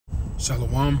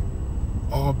Shalom.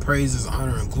 All praises,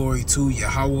 honor, and glory to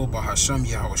Yahweh, Bahasham,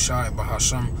 Yahushai,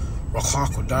 Bahasham, Ruach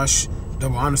HaKodesh.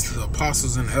 Double honors to the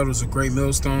apostles and elders of Great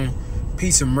Millstone.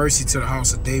 Peace and mercy to the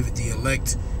house of David, the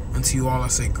elect. Unto you all I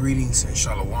say greetings and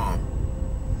shalom.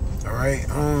 Alright,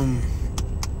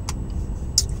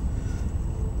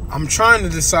 I'm trying to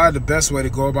decide the best way to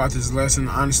go about this lesson.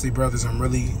 Honestly, brothers, I'm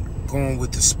really going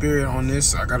with the spirit on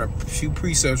this. I got a few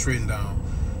precepts written down,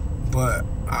 but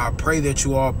I pray that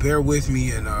you all bear with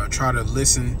me and try to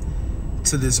listen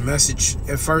to this message.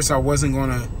 At first, I wasn't going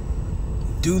to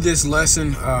do this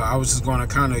lesson. I was just going to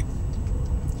kind of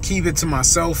keep it to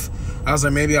myself. I was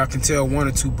like, maybe I can tell one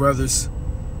or two brothers,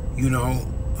 you know.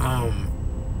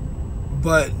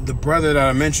 But the brother that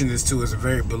I mentioned this to is a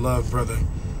very beloved brother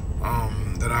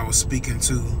that I was speaking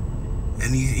to.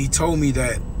 And he told me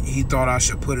that he thought I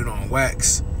should put it on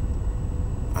wax.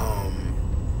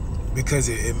 Because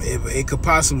it could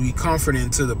possibly be comforting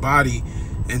to the body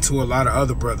and to a lot of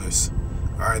other brothers.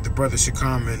 All right, the brother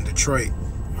Shakam in Detroit,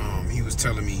 he was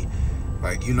telling me,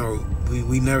 like, you know,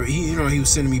 we never, he was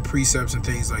sending me precepts and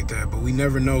things like that, but we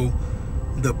never know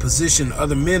the position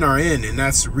other men are in, and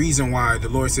that's the reason why the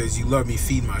Lord says, "You love me,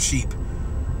 feed my sheep."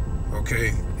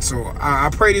 Okay, so I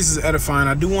pray this is edifying.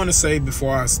 I do want to say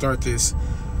before I start this,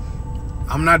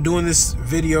 I'm not doing this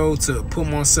video to put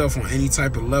myself on any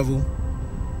type of level.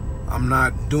 I'm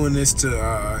not doing this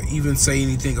to even say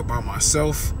anything about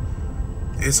myself.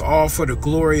 It's all for the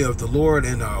glory of the Lord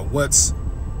and what's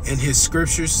in his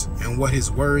scriptures and what his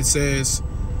word says.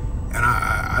 And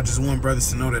I just want brothers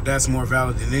to know that that's more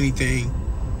valid than anything.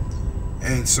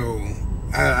 And so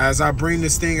as I bring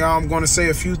this thing out, I'm going to say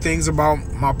a few things about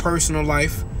my personal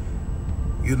life,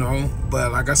 you know.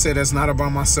 But like I said, that's not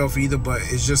about myself either, but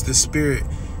it's just the spirit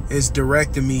is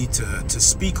directing me to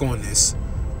speak on this.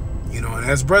 You know, and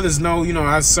as brothers know, you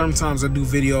know, sometimes I do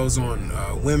videos on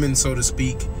women, so to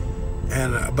speak,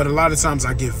 and but a lot of times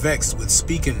I get vexed with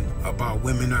speaking about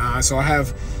women. So I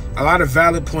have a lot of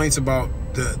valid points about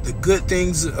the good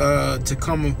things to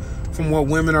come from what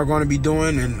women are going to be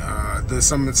doing, and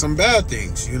some bad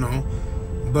things, you know.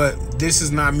 But this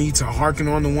is not me to hearken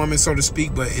on the woman, so to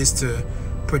speak, but it's to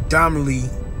predominantly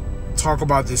talk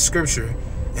about this scripture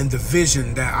and the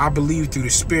vision that I believe through the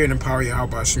spirit and power of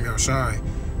Yahweh Hashem Yahushai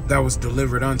that was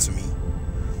delivered unto me.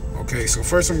 Okay, so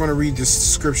first I'm going to read this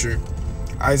scripture,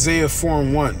 Isaiah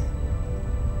 4:1.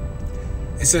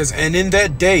 It says, "And in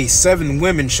that day 7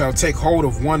 women shall take hold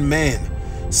of one man,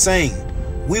 saying,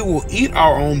 We will eat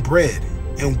our own bread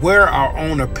and wear our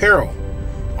own apparel.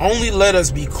 Only let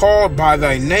us be called by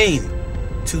thy name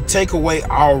to take away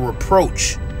our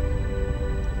reproach."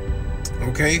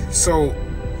 Okay, so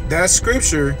that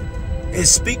scripture is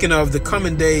speaking of the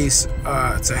coming days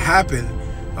to happen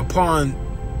upon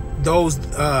those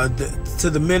to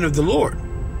the men of the Lord.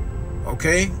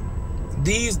 Okay,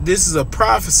 this is a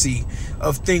prophecy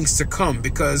of things to come,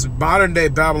 because modern day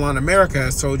Babylon America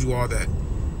has told you all that,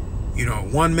 you know,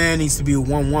 one man needs to be with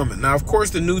one woman. Now, of course,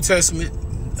 the New Testament,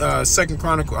 First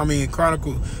Chronicles,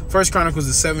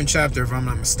 the 7th chapter, if I'm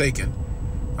not mistaken,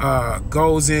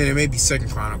 goes in, it may be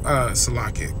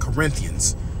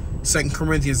Corinthians. 2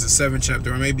 Corinthians, the 7th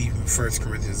chapter, or maybe even 1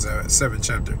 Corinthians, 7th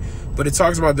chapter. But it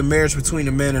talks about the marriage between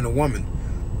a man and a woman.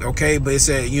 Okay, but it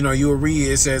said, you know, you will read,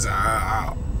 it says,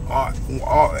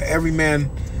 every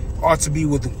man ought to be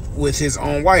with his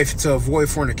own wife to avoid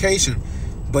fornication.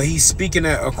 But he's speaking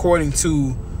that according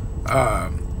to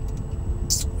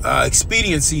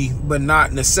expediency, but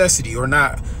not necessity, or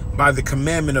not by the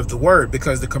commandment of the word,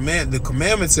 because the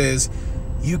commandment says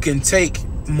you can take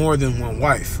more than one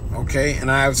wife. Okay, and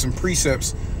I have some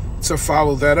precepts to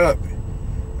follow that up.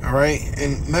 All right,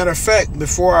 and matter of fact,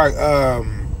 before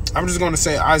I'm just going to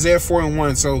say Isaiah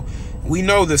 4:1. So we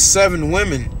know the 7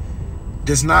 women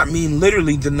does not mean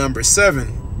literally the number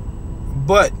 7,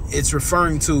 but it's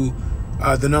referring to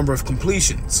the number of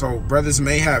completion. So brothers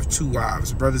may have 2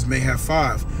 wives, brothers may have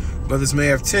 5, brothers may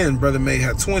have 10, brother may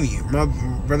have 20,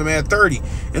 brother may have 30.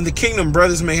 In the kingdom,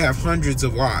 brothers may have hundreds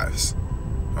of wives.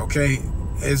 Okay,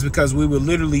 it's because we will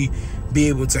literally be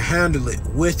able to handle it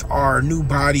with our new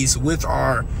bodies, with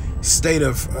our state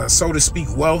of, so to speak,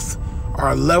 wealth,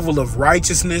 our level of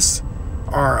righteousness,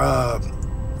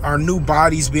 our new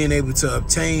bodies being able to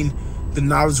obtain the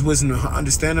knowledge, wisdom, and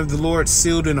understanding of the Lord,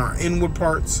 sealed in our inward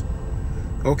parts.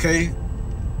 Okay,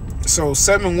 so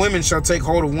 7 women shall take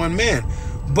hold of one man.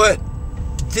 But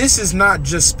this is not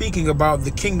just speaking about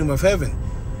the kingdom of heaven.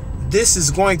 This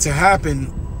is going to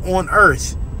happen on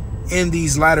earth in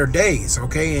these latter days.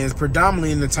 Okay, and it's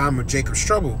predominantly in the time of Jacob's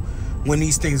trouble when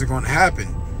these things are going to happen.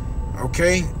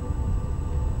 Okay,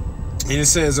 and it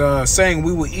says, saying,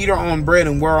 we will eat our own bread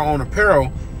and wear our own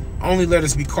apparel, only let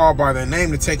us be called by their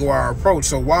name to take away our reproach.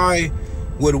 So why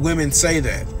would women say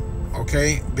that?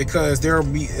 Okay, because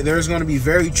there's going to be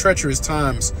very treacherous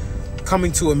times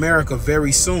coming to America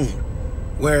very soon,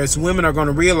 whereas women are going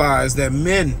to realize that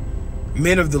men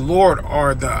of the Lord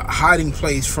are the hiding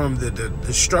place from the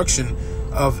destruction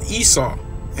of Esau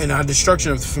and our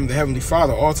destruction from the Heavenly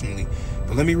Father ultimately.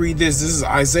 But let me read this. This is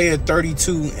Isaiah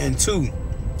 32:2.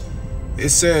 It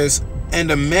says,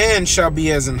 and a man shall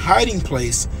be as an hiding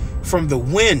place from the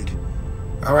wind.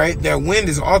 All right, that wind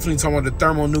is ultimately talking about the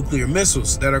thermonuclear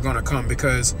missiles that are going to come,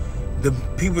 because the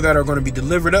people that are going to be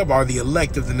delivered up are the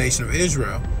elect of the nation of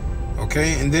Israel.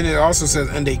 Okay, and then it also says,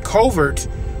 and a covert,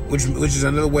 which is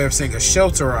another way of saying a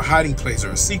shelter or a hiding place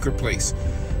or a secret place.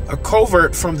 A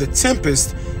covert from the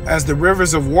tempest as the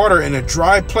rivers of water in a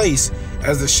dry place,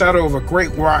 as the shadow of a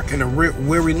great rock in a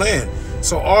weary land.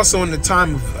 So also in the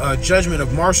time of judgment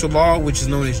of martial law, which is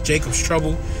known as Jacob's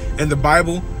trouble in the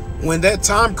Bible, when that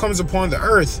time comes upon the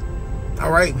earth, all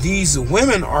right, these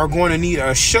women are going to need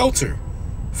a shelter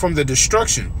from the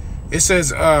destruction. It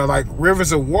says like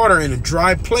rivers of water in a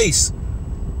dry place.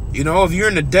 You know, if you're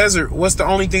in the desert, what's the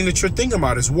only thing that you're thinking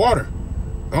about is water.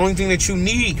 The only thing that you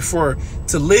need to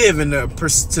live and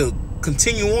to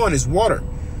continue on is water.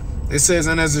 It says,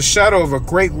 and as a shadow of a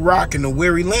great rock in a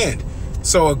weary land.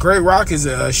 So a great rock is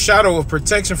a shadow of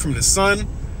protection from the sun.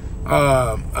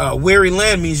 Weary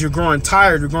land means you're growing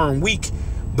tired, you're growing weak.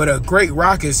 But a great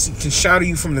rock can shadow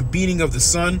you from the beating of the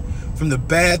sun, from the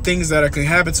bad things that can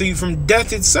happen to you, from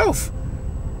death itself.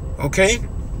 Okay?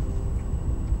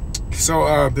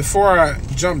 So before I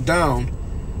jump down,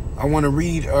 I want to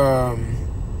read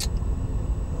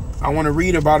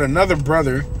about another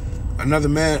brother, another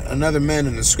man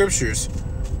in the scriptures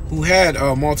who had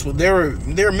multiple. There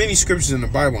are many scriptures in the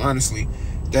Bible, honestly,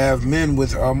 that have men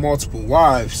with multiple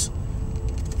wives.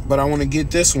 But I want to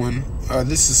get this one.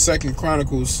 This is 2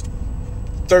 Chronicles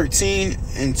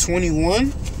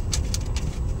 13:21.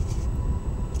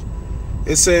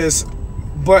 It says,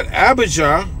 but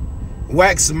Abijah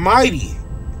waxed mighty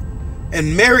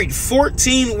and married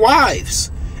 14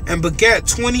 wives and begat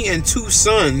 22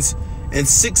 sons and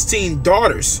 16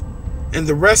 daughters. And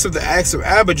the rest of the acts of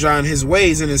Abijah and his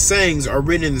ways and his sayings are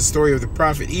written in the story of the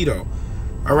prophet Iddo.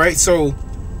 All right, so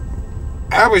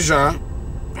Abijah,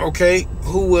 okay,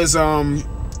 who was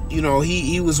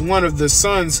he was one of the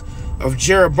sons of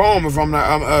Jeroboam, if I'm not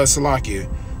Salakia,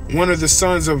 one of the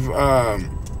sons of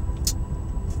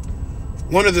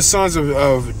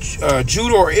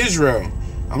Judah or Israel.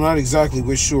 I'm not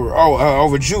exactly sure.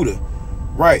 Over Judah,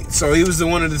 right? So he was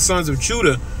one of the sons of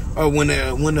Judah when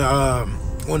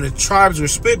the tribes were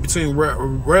split between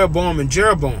Rehoboam and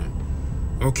Jeroboam.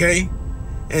 Okay,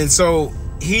 and so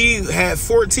he had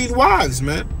 14 wives,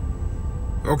 man.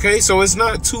 Okay, so it's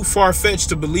not too far-fetched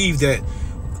to believe that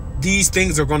these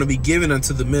things are going to be given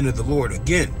unto the men of the Lord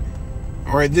again.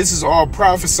 All right, this is all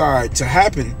prophesied to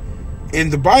happen in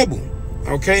the Bible.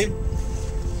 Okay,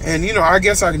 and I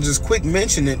guess I can just quick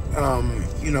mention it. As a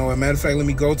matter of fact, let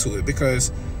me go to it,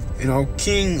 because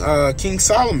King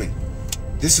Solomon.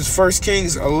 This is 1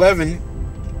 Kings 11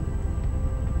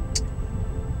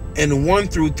 and 1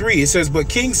 through 3. It says, but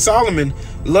King Solomon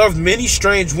loved many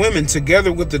strange women,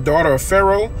 together with the daughter of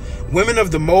Pharaoh, women of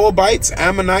the Moabites,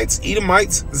 Ammonites,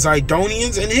 Edomites,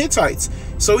 Zidonians, and Hittites.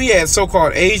 So he had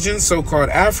so-called Asians, so-called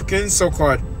Africans,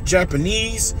 so-called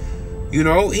Japanese. He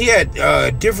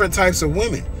had different types of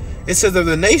women. It says, of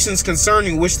the nations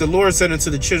concerning which the Lord said unto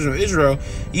the children of Israel,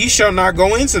 ye shall not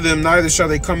go into them, neither shall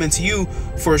they come into you,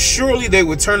 for surely they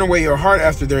would turn away your heart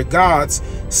after their gods.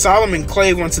 Solomon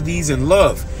clave unto these in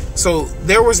love. So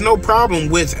there was no problem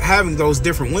with having those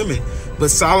different women,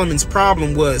 but Solomon's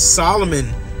problem was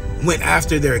Solomon went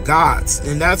after their gods.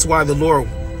 And that's why the Lord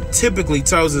typically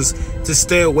tells us to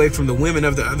stay away from the women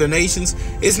of the other nations.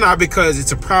 It's not because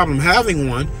it's a problem having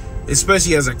one,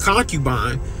 especially as a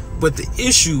concubine, but the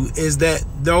issue is that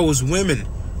those women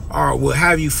will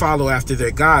have you follow after their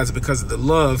gods because of the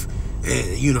love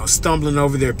and, stumbling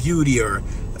over their beauty or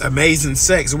amazing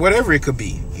sex or whatever it could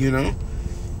be,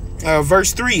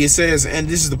 Verse 3, it says, and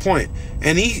this is the point,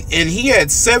 and he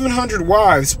had 700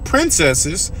 wives,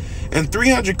 princesses, and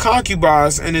 300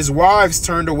 concubines, and his wives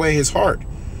turned away his heart.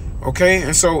 Okay,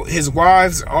 and so his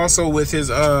wives also with his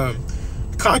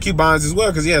concubines as well,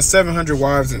 because he had 700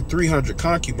 wives and 300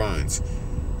 concubines.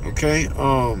 Okay,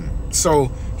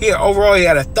 so overall he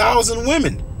had 1,000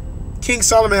 women. King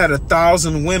Solomon had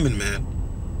 1,000 women, man.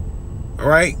 All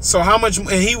right, so how much? And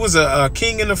he was a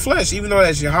king in the flesh, even though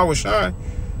that's Yahweh Shai.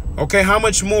 Okay, how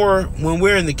much more when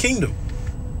we're in the kingdom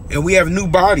and we have new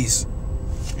bodies?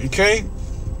 Okay,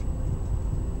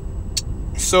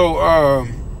 so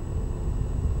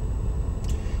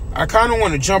I kind of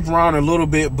want to jump around a little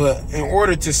bit, but in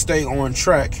order to stay on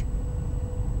track,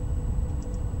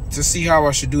 to see how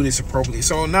I should do this appropriately.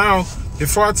 So now,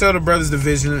 before I tell the brothers the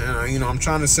vision, you know, I'm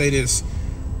trying to say this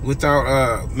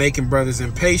without making brothers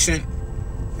impatient,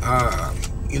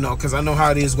 you know, because I know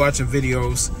how it is watching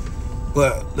videos.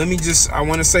 But let me I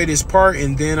want to say this part,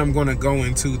 and then I'm going to go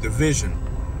into the vision.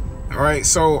 All right,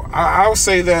 so I'll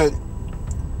say that,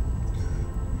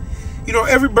 you know,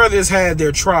 every brother has had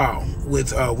their trial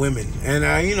with women.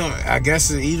 And, you know, I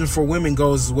guess even for women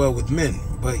goes as well with men.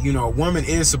 But, you know, a woman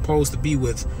is supposed to be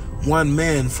with one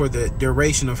man for the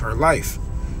duration of her life.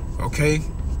 Okay?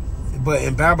 But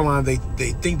in Babylon, they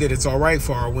think that it's all right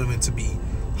for our women to be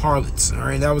harlots. All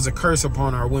right? That was a curse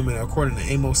upon our women, according to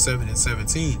Amos 7 and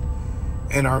 17.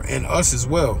 And us as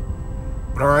well.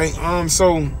 But, all right?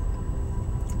 So,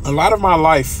 a lot of my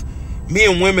life,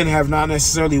 me and women have not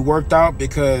necessarily worked out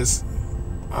because,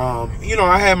 you know,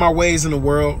 I had my ways in the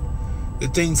world. The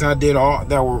things I did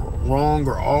that were wrong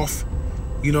or off.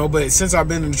 You know, but since I've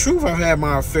been in the truth, I've had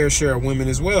my fair share of women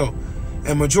as well.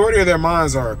 And majority of their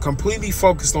minds are completely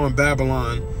focused on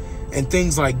Babylon and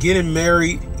things like getting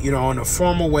married, you know, in a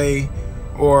formal way,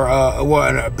 or well,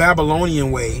 in a Babylonian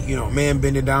way, you know, man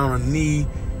bending down on the knee,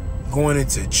 going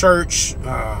into church,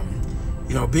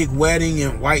 you know, big wedding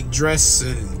and white dress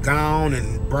and gown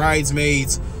and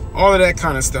bridesmaids, all of that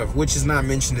kind of stuff, which is not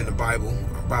mentioned in the Bible,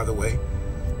 by the way.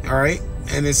 All right.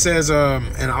 And it says,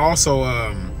 and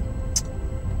also,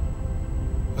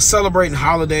 celebrating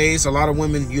holidays. A lot of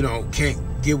women, you know, can't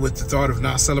get with the thought of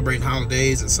not celebrating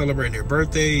holidays and celebrating their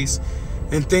birthdays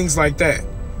and things like that.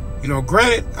 You know,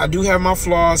 granted, I do have my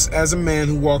flaws as a man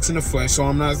who walks in the flesh, so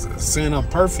I'm not saying I'm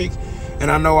perfect, and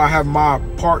I know I have my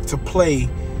part to play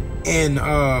in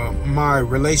my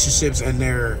relationships and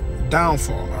their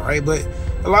downfall. All right, but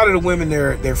a lot of the women,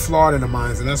 they're flawed in their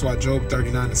minds, and that's why Job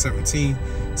 39 and 17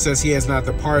 says he has not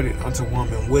departed unto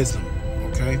woman wisdom.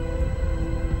 Okay.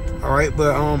 All right,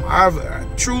 but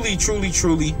I've truly,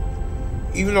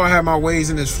 even though I have my ways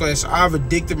in this flesh, I've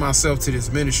addicted myself to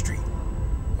this ministry.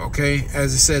 Okay,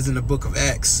 as it says in the book of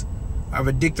Acts, I've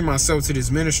addicted myself to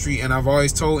this ministry, and I've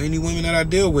always told any women that I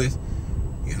deal with,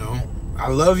 you know, I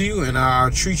love you and I'll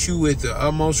treat you with the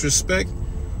utmost respect,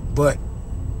 but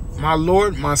my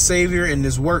Lord, my Savior, and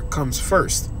this work comes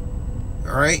first.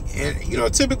 All right, and you know,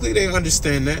 typically they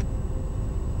understand that,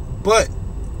 but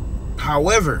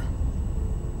however,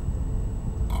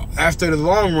 after the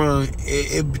long run,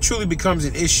 it truly becomes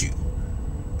an issue.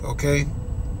 Okay.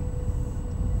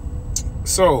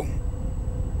 So,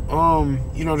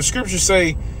 you know, the scriptures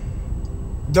say,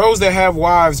 those that have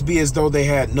wives be as though they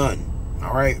had none.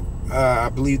 All right. I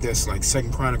believe that's like 2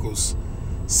 Chronicles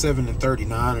 7 and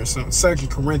 39 or something. 2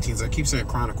 Corinthians. I keep saying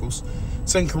Chronicles.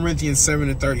 2 Corinthians 7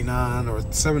 and 39 or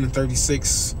 7 and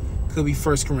 36. Could be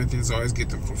 1 Corinthians. I always get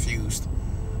them confused.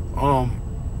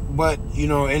 But, you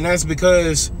know, and that's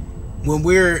because when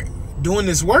we're doing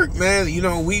this work, man, you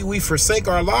know, we forsake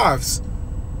our lives.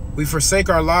 We forsake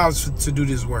our lives to do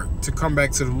this work, to come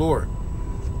back to the Lord.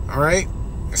 All right?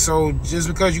 So just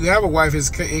because you have a wife,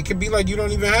 it could be like you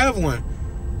don't even have one.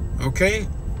 Okay?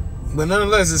 But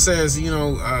nonetheless, it says, you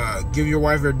know, give your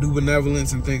wife her due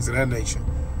benevolence and things of that nature.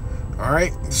 All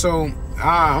right? So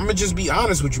I'm going to just be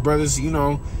honest with you, brothers. You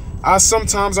know,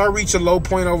 sometimes I reach a low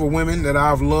point over women that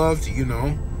I've loved, you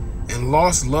know, and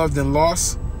loved and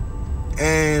lost.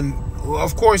 And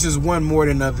of course, there's one more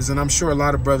than others, and I'm sure a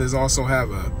lot of brothers also have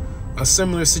a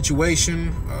similar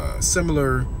situation,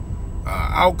 similar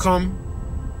outcome.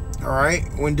 All right,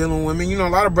 when dealing with women, you know, a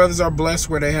lot of brothers are blessed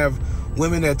where they have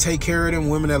women that take care of them,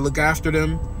 women that look after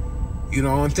them, you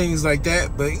know, and things like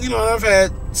that. But you know, I've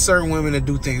had certain women that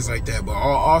do things like that, but I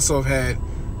also have had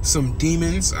some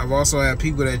demons. I've also had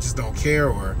people that just don't care,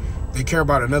 or they care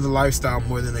about another lifestyle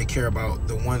more than they care about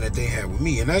the one that they had with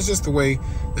me. And that's just the way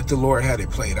that the Lord had it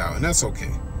played out. And that's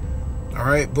okay. All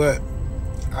right. But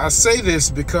I say this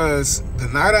because the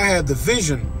night I had the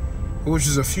vision, which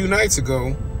was a few nights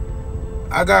ago,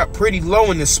 I got pretty low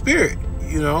in the spirit,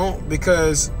 you know,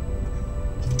 because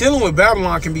dealing with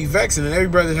Babylon can be vexing, and every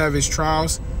brother have his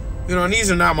trials, you know, and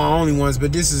these are not my only ones,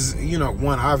 but this is, you know,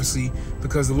 one, obviously,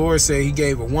 because the Lord said he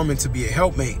gave a woman to be a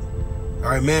helpmate. All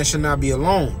right. Man should not be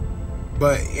alone.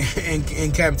 But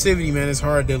in captivity, man, it's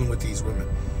hard dealing with these women.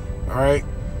 All right.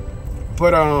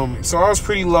 But so I was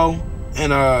pretty low.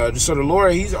 And so the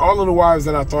Lord, he's all of the wives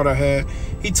that I thought I had,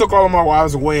 he took all of my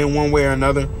wives away in one way or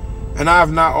another. And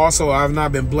I've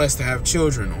not been blessed to have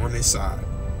children on this side.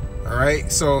 All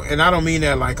right. So, and I don't mean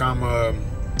that like I'm a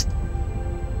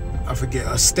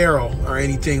sterile or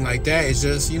anything like that. It's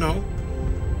just, you know,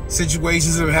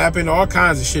 situations have happened, all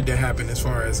kinds of shit that happened as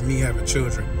far as me having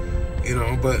children. you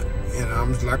know. But, and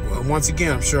I'm like, well, once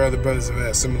again, I'm sure other brothers have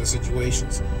had similar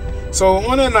situations. So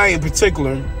on that night in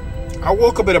particular, I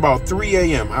woke up at about 3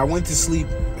 a.m. I went to sleep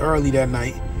early that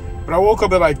night, but I woke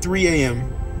up at like 3 a.m.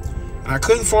 and I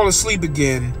couldn't fall asleep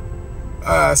again.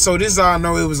 So this is how I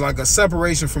know it was like a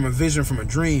separation from a vision from a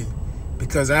dream,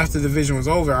 because after the vision was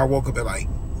over, I woke up at like,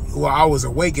 well, I was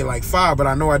awake at like 5, but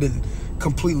I know I didn't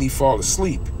completely fall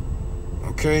asleep.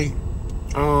 Okay.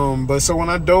 But so when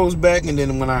I dozed back, and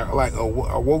then when I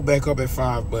woke back up at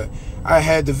 5, but I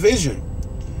had the vision,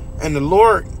 and the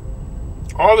Lord,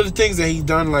 all of the things that He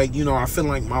done, like, you know, I feel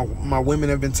like my women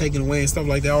have been taken away and stuff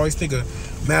like that. I always think of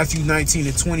Matthew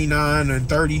 19:29 and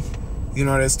 30, you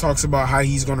know, that talks about how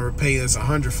He's going to repay us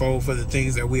 100-fold for the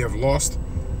things that we have lost.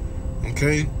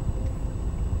 Okay.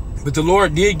 But the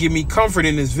Lord did give me comfort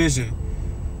in this vision,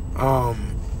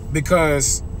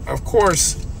 because of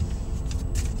course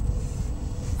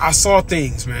I saw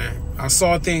things, man. I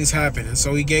saw things happen, and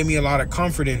so He gave me a lot of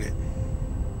comfort in it.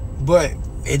 But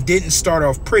it didn't start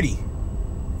off pretty.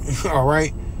 All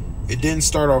right, it didn't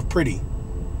start off pretty.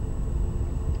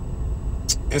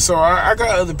 And so I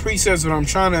got other precepts, but I'm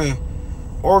trying to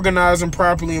organize them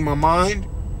properly in my mind.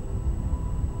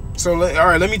 So, all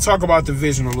right, let me talk about the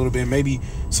vision a little bit. Maybe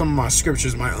some of my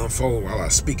scriptures might unfold while I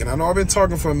speak. And I know I've been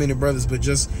talking for a minute, brothers, but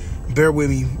just bear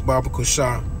with me, Baba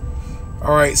Kusha.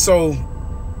 All right, so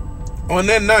on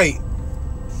that night,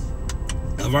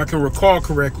 if I can recall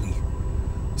correctly,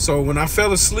 so when I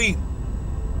fell asleep,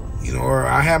 you know, or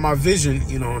I had my vision,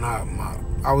 you know, and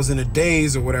I was in a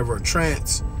daze or whatever, a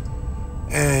trance,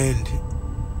 and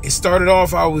it started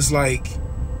off, I was like,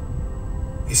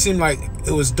 it seemed like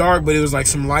it was dark, but it was like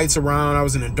some lights around. I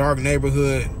was in a dark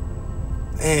neighborhood,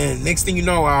 and next thing you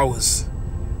know, I was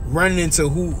running into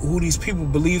who these people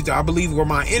I believe were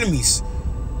my enemies.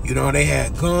 You know, they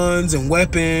had guns and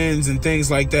weapons and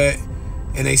things like that,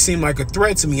 and they seemed like a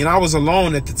threat to me, and I was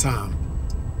alone at the time.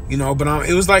 You know, but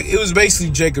it was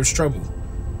basically Jacob's trouble.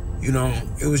 You know,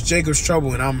 it was Jacob's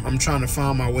trouble, and I'm trying to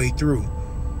find my way through.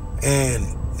 And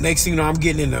next thing you know, I'm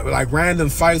getting into like random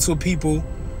fights with people.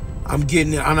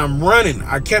 I'm running.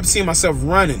 I kept seeing myself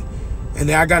running, and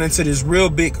then I got into this real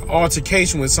big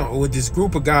altercation with this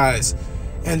group of guys,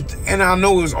 and I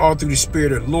know it was all through the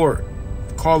Spirit of the Lord.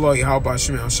 Call all Yahweh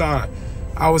Shem El Shai.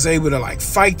 I was able to like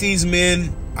fight these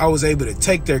men. I was able to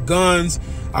take their guns.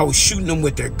 I was shooting them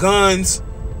with their guns.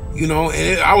 You know,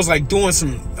 and I was like doing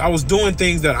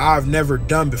things that I've never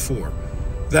done before,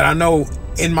 that I know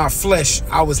in my flesh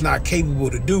I was not capable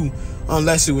to do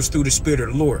unless it was through the Spirit of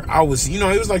the Lord. I was, you know,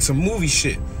 it was like some movie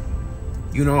shit.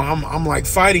 You know, I'm like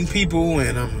fighting people,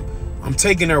 and I'm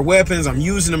taking their weapons, I'm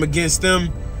using them against them,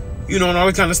 you know, and all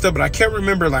that kind of stuff. But I can't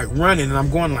remember like running, and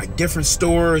I'm going to like different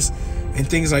stores and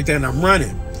things like that, and I'm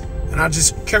running. And I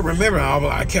just kept remembering,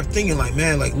 I kept thinking like,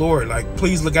 man, like, Lord, like,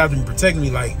 please look after me, protect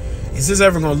me. Like, is this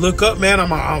ever gonna look up, man?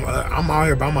 I'm out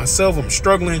here by myself. I'm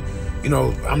struggling. You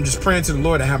know, I'm just praying to the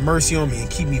Lord to have mercy on me and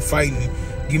keep me fighting,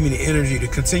 give me the energy to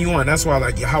continue on. That's why,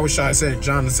 like Yahweh Shai said in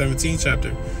John the 17th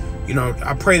chapter, you know,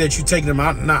 I pray that you take them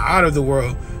out, not out of the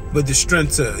world, but the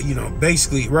strength to, you know,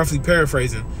 basically, roughly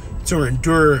paraphrasing, to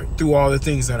endure through all the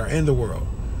things that are in the world,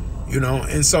 you know.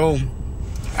 And so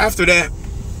after that,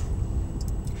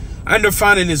 I ended up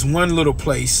finding this one little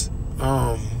place.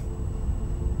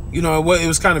 You know, it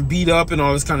was kind of beat up and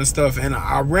all this kind of stuff. And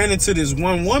I ran into this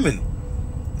one woman.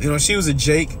 You know, she was a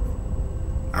Jake.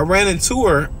 I ran into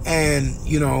her, and,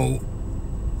 you know,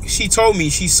 she told me,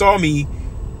 she saw me,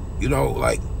 you know,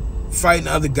 like fighting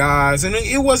other guys. And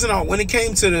it wasn't, when it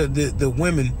came to the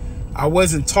women, I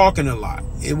wasn't talking a lot.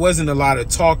 It wasn't a lot of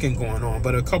talking going on,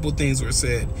 but a couple things were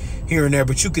said here and there.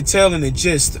 But you could tell in the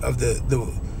gist of the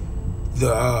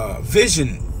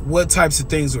vision what types of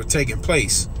things were taking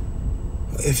place,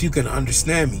 if you can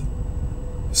understand me.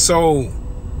 So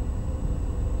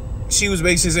she was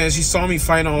basically saying she saw me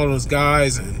fighting all of those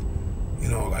guys, and, you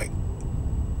know, like,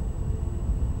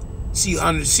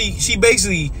 she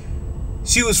basically,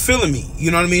 she was feeling me,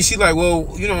 you know what I mean? She like,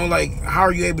 well, you know, like, how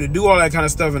are you able to do all that kind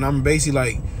of stuff? And I'm basically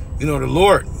like, you know, the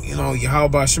Lord, you know,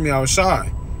 Yahweh Shem El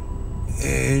Shai.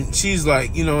 And she's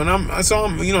like, you know, and I'm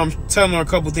telling her a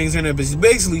couple things in there, but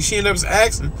basically she ended up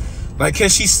asking, like, can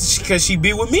she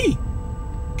be with me?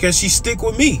 Can she stick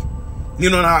with me? You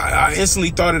know, and I instantly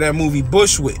thought of that movie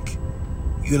Bushwick,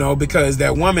 you know, because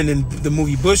that woman in the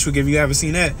movie Bushwick, if you haven't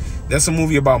seen that, that's a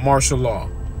movie about martial law.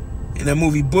 And that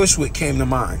movie Bushwick came to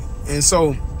mind. And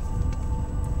so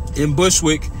in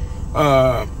Bushwick,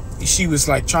 she was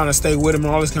like trying to stay with him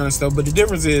and all this kind of stuff. But the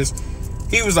difference is,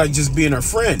 he was like just being her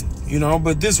friend, you know.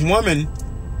 But this woman,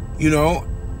 you know,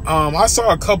 I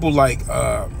saw a couple like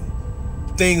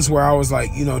things where I was like,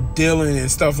 you know, dealing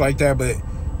and stuff like that, but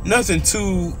nothing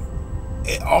too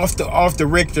off the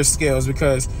Richter scales,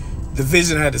 because the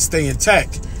vision had to stay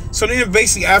intact. So then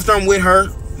basically after I'm with her,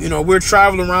 you know, we're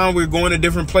traveling around, we're going to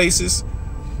different places,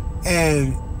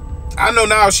 and I know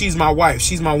now she's my wife,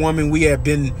 she's my woman. We have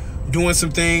been doing some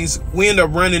things. We end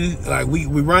up running, like we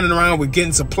running around, we're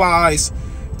getting supplies,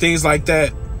 things like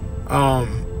that,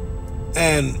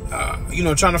 and you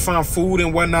know, trying to find food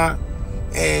and whatnot.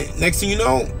 And next thing you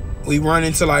know, we run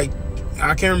into, like,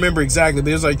 I can't remember exactly, but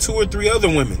there's like 2 or 3 other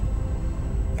women,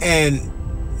 and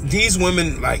these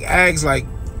women like ask, like,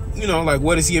 you know, like,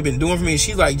 what has he been doing for me? And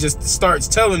she like just starts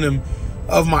telling them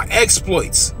of my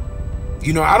exploits.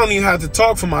 You know, I don't even have to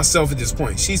talk for myself at this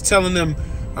point. She's telling them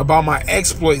about my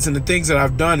exploits and the things that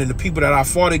I've done and the people that I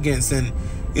fought against, and,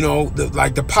 you know,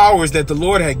 the powers that the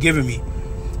Lord had given me.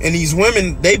 And these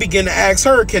women, they begin to ask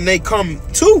her, can they come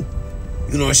too?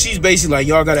 You know, she's basically like,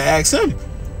 y'all got to ask him.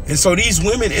 And so these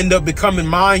women end up becoming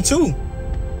mine too.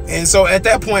 And so at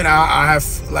that point, I have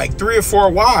like 3 or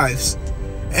 4 wives.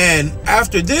 And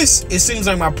after this, it seems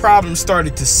like my problems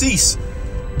started to cease,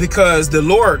 because the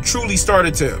Lord truly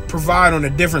started to provide on a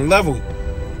different level.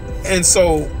 And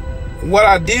so what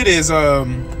I did is,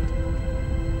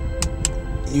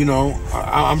 you know,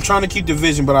 I'm trying to keep the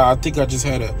vision, but I think I just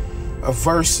had a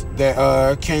verse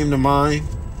that came to mind.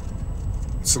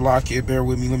 Salakia, bear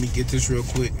with me. Let me get this real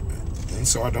quick, and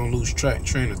so I don't lose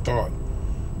train of thought.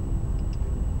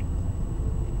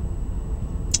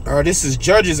 All right, this is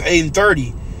Judges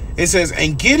 8:30. It says,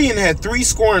 and Gideon had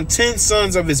 70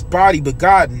 sons of his body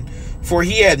begotten, for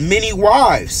he had many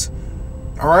wives.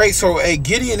 All right, so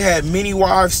Gideon had many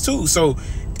wives too. So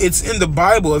it's in the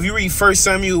Bible. If you read 1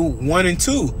 Samuel 1 and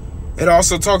 2, it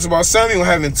also talks about Samuel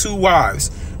having 2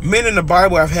 wives. Men in the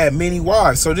Bible have had many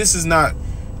wives. So this is not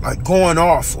like going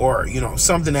off, or, you know,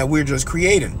 something that we're just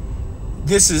creating.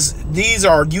 These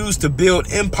are used to build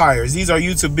empires. These are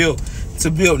used to build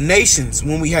nations,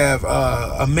 when we have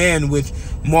a man with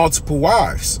multiple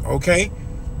wives. Okay.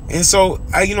 And so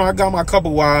I got my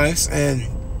couple wives, and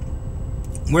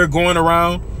we're going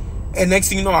around, and next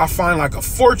thing you know, I find like a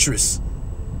fortress.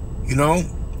 You know,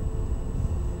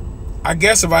 I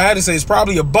guess if I had to say, it's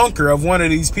probably a bunker of one of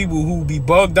these people who be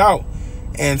bugged out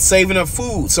and saving up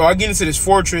food. So I get into this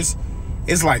fortress.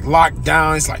 It's like locked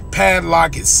down. It's like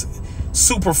padlocked. It's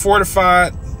super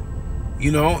fortified,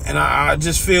 you know, and I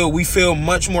just we feel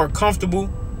much more comfortable,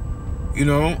 you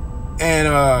know.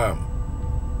 And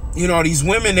you know, these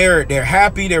women, they're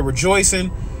happy, they're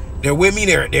rejoicing, they're with me,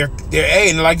 they're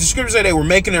and like the scripture said, they were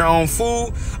making their own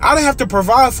food. I didn't have to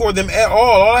provide for them at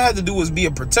all I had to do was be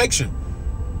a protection.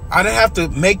 I didn't have to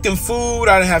make them food.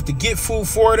 I didn't have to get food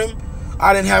for them.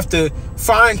 I didn't have to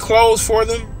find clothes for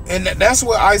them. And that's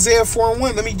what Isaiah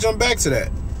 4:1. Let me jump back to that.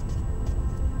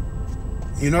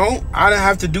 You know, I didn't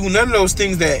have to do none of those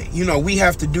things that, you know, we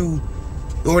have to do,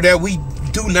 or that we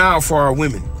do now for our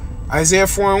women. Isaiah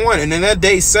 4:1. And in that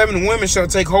day, 7 women shall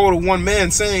take hold of one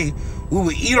man, saying, we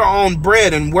will eat our own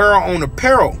bread and wear our own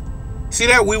apparel. See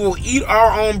that? We will eat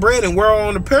our own bread and wear our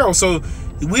own apparel. So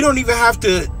we don't even have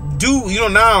to do, you know,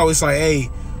 now it's like, hey,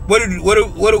 what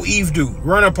do Eve do?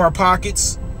 Run up our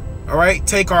pockets, all right?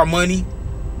 Take our money.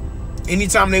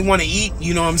 Anytime they want to eat,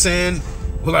 you know what I'm saying?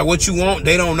 We're like, what you want?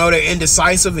 They don't know, they're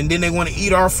indecisive, and then they want to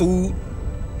eat our food.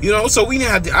 You know, so I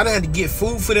didn't have to get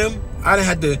food for them. I didn't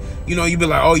have to, you know, you be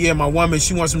like, oh yeah, my woman,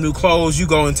 she wants some new clothes. You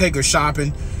go and take her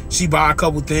shopping. She buy a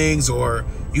couple things, or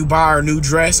you buy her a new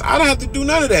dress. I didn't have to do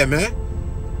none of that, man.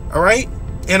 All right?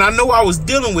 And I know I was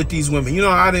dealing with these women. You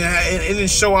know, it didn't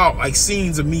show out like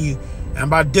scenes of me. And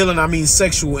by dealing, I mean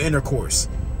sexual intercourse,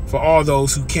 for all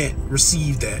those who can't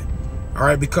receive that. All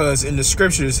right? Because in the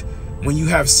scriptures, when you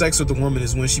have sex with a woman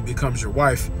is when she becomes your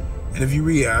wife. And if you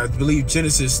read, I believe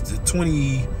Genesis, the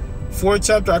 24th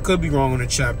chapter, I could be wrong on the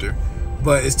chapter,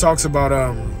 but it talks about,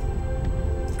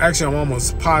 actually, I'm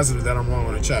almost positive that I'm wrong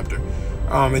on the chapter.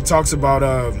 It talks about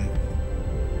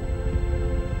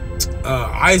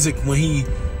Isaac, when he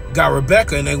got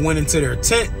Rebecca and they went into their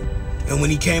tent, and when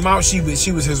he came out, she was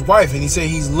his wife, and he said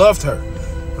he's loved her.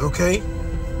 Okay?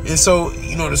 And so,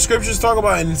 you know, the scriptures talk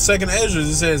about in 2nd Ezra,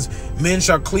 it says, men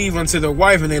shall cleave unto their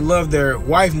wife, and they love their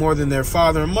wife more than their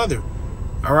father and mother.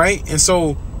 All right? And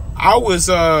so I was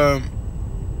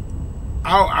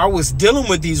dealing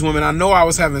with these women. I know I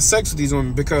was having sex with these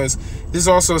women, because this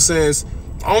also says,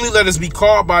 only let us be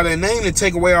called by their name to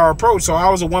take away our approach. So I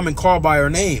was a woman called by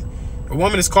her name. A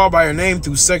woman is called by her name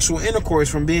through sexual intercourse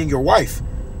from being your wife.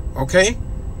 Okay?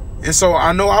 And so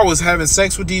I know I was having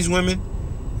sex with these women.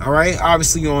 All right,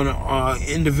 obviously on an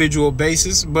individual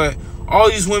basis, but all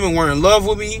these women were in love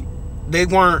with me. They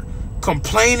weren't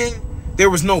complaining. There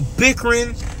was no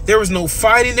bickering. There was no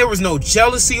fighting. There was no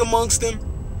jealousy amongst them.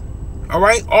 All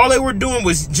right. All they were doing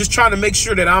was just trying to make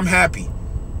sure that I'm happy.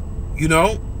 You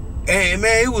know? And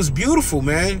man, it was beautiful,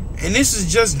 man. And this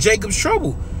is just Jacob's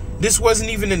trouble. This wasn't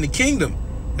even in the kingdom.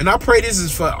 And I pray this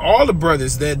is for all the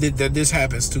brothers that this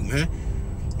happens to, man.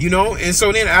 You know? And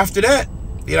so then after that,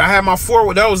 I had my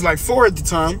 4. That was like 4 at the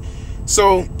time.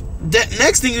 So that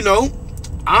next thing you know,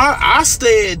 I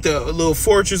stayed at the little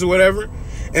fortress or whatever.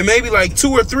 And maybe like 2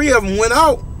 or 3 of them went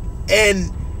out.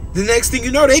 And the next thing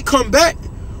you know, they come back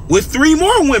with 3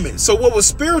 more women. So what was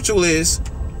spiritual is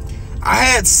I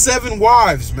had 7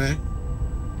 wives, man.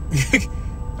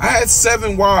 I had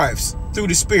 7 wives through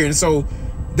the Spirit. And so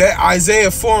that Isaiah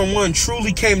 4:1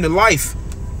 truly came to life.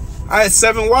 I had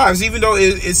 7 wives, even though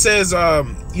it says,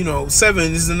 you know,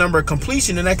 7 is the number of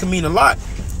completion, and that can mean a lot,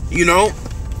 you know.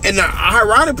 And the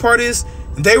ironic part is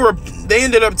they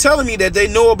ended up telling me that they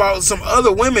know about some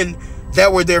other women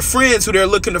that were their friends who they're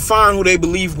looking to find, who they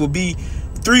believe will be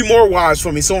 3 more wives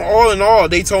for me. So all in all,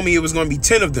 they told me it was going to be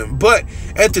 10 of them. But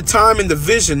at the time in the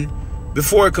vision,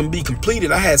 before it can be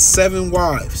completed, I had 7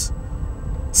 wives.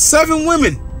 7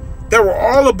 women that were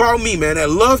all about me, man, that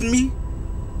loved me,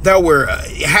 that were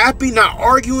happy, not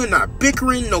arguing, not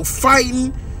bickering, no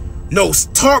fighting, no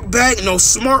talk back, no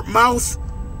smart mouth,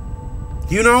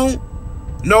 you know,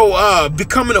 no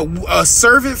becoming a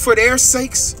servant for their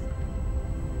sakes.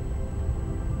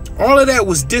 All of that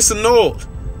was disannulled.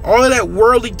 All of that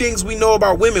worldly things we know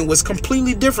about women was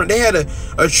completely different. They had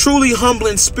a truly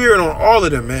humbling spirit on all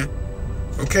of them, man.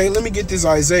 Okay, let me get this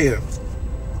Isaiah.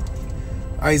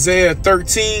 Isaiah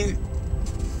 13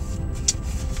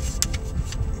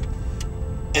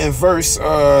 and verse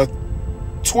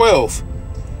 12.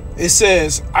 It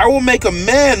says, I will make a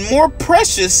man more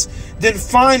precious than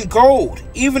fine gold,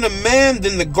 even a man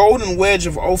than the golden wedge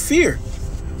of Ophir.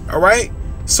 All right.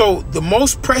 So the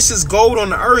most precious gold on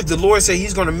the earth, the Lord said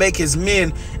he's going to make his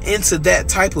men into that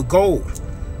type of gold.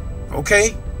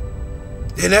 Okay.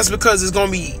 And that's because it's going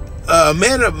to be a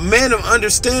man of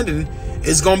understanding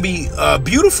is going to be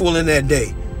beautiful in that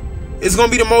day. It's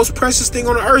going to be the most precious thing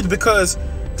on the earth, because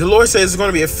the Lord says it's going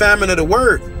to be a famine of the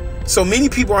word. So many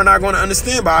people are not going to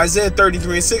understand. But Isaiah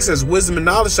 33:6 says, wisdom and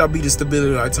knowledge shall be the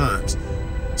stability of our times.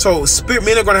 So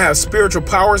men are going to have spiritual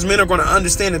powers. Men are going to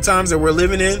understand the times that we're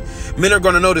living in. Men are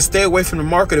going to know to stay away from the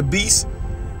mark of the beast.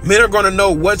 Men are going to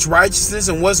know what's righteousness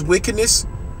and what's wickedness.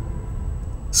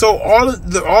 So all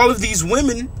of these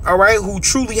women, all right, who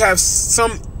truly have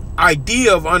some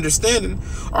idea of understanding,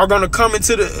 are going to come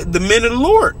into the men of the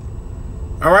Lord.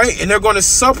 All right, and they're going to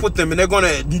sup with them, and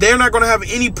they're not going to have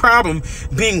any problem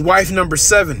being wife number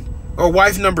 7 or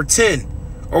wife number 10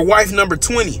 or wife number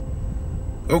 20.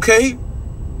 Okay.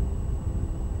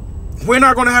 We're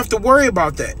not going to have to worry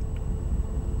about that.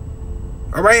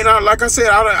 All right. And like I said,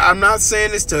 I'm not saying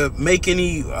this to make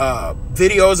any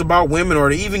videos about women or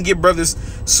to even get brothers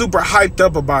super hyped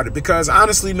up about it. Because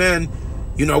honestly, man,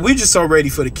 you know, we're just so ready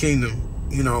for the kingdom.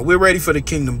 You know, we're ready for the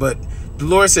kingdom. But the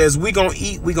Lord says we're going to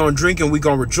eat, we're going to drink, and we're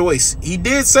going to rejoice. He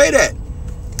did say that.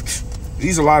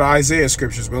 These are a lot of Isaiah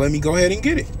scriptures, but let me go ahead and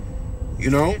get it.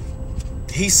 You know,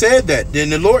 he said that.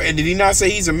 Then the Lord, and did he not say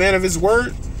he's a man of his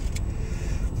word?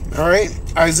 All right,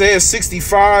 Isaiah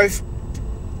 65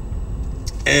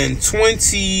 and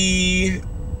 20.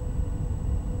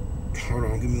 Hold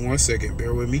on, give me 1 second.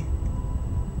 Bear with me.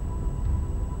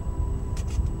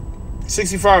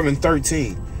 65 and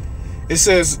 13. It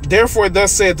says, therefore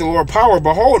thus saith the Lord power,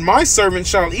 behold, my servant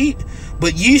shall eat,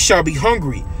 but ye shall be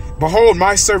hungry. Behold,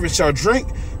 my servant shall drink,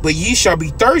 but ye shall be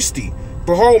thirsty.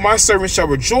 Behold, my servant shall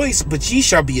rejoice, but ye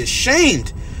shall be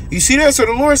ashamed. You see that? So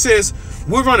the Lord says,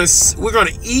 we're gonna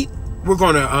eat, we're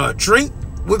gonna drink,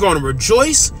 we're gonna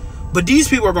rejoice, but these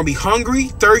people are gonna be hungry,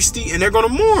 thirsty, and they're gonna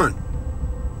mourn.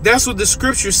 That's what the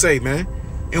scriptures say, man.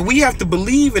 And we have to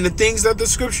believe in the things that the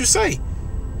scriptures say.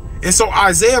 And so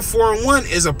Isaiah 4:1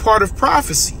 is a part of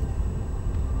prophecy.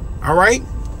 All right.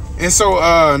 And so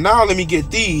now let me get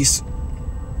these.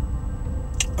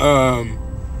 1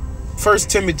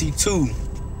 Timothy 2.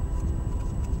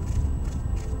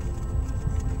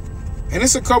 And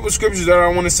it's a couple of scriptures that I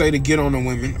want to say to get on the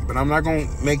women, but I'm not going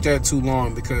to make that too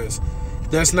long because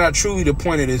that's not truly the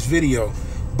point of this video.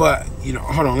 But, you know,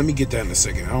 hold on, let me get that in a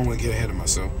second. I don't want to get ahead of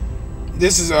myself.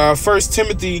 This is 1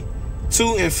 Timothy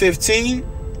 2 and 15.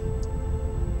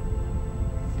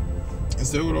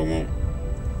 Is that what I want?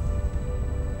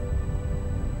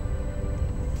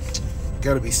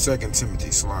 Got to be 2 Timothy,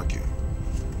 Slakia.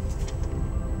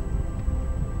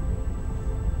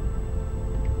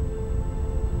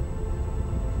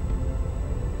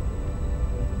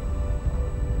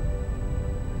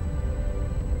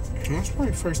 That's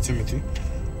probably 1 Timothy.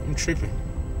 I'm tripping.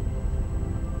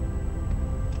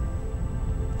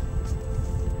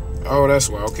 Oh, that's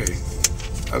why. Okay.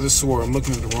 I just swore I'm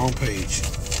looking at the wrong page.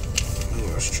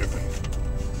 Oh, I was tripping.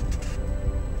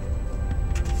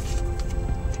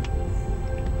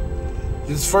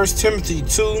 This is 1 Timothy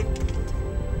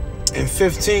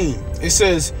 2:15. It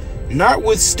says,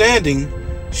 notwithstanding,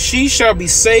 she shall be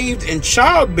saved in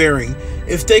childbearing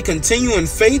if they continue in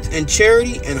faith and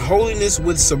charity and holiness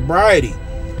with sobriety.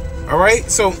 All right.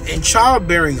 So in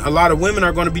childbearing, a lot of women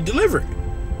are going to be delivered.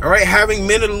 All right. Having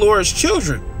men of the Lord's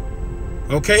children.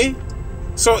 Okay.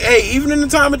 So, hey, even in the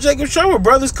time of Jacob's trouble,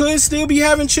 brothers could still be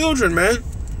having children, man.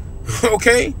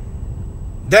 Okay.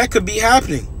 That could be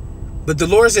happening. But the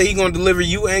Lord said he's going to deliver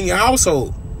you and your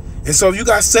household. And so if you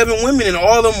got 7 women and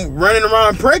all of them running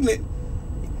around pregnant,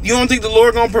 you don't think the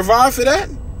Lord going to provide for that?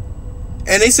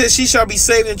 And they said she shall be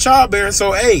saved in childbearing.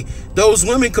 So, hey, those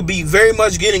women could be very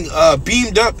much getting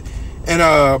beamed up and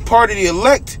part of the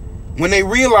elect when they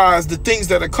realize the things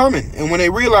that are coming. And when they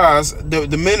realize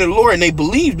the men of the Lord, and they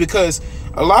believe, because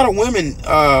a lot of women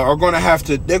are going to have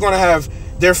to, they're going to have,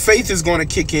 their faith is going to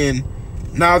kick in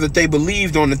now that they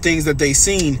believed on the things that they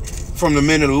seen from the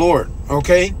men of the Lord.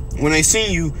 Okay. When they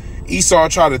seen you, Esau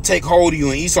try to take hold of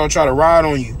you and Esau try to ride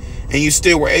on you, and you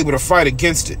still were able to fight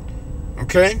against it.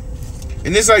 Okay.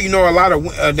 And this is how you know a lot of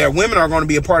that women are going to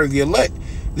be a part of the elect.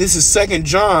 This is 2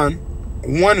 John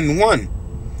 1:1.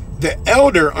 The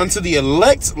elder unto the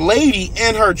elect lady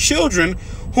and her children,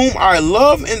 whom I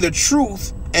love in the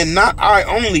truth, and not I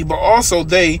only, but also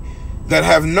they that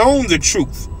have known the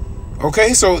truth.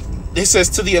 Okay, so it says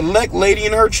to the elect lady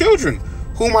and her children,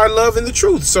 whom I love in the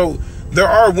truth. So there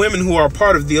are women who are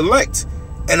part of the elect.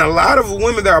 And a lot of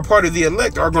women that are part of the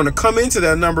elect are going to come into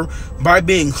that number by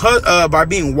being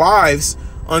wives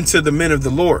unto the men of the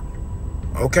Lord.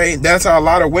 Okay, that's how a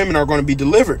lot of women are going to be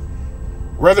delivered,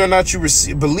 whether or not you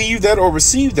believe that or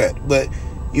receive that. But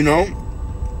you know,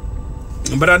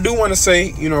 but I do want to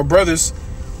say, you know, brothers,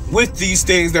 with these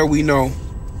things that we know,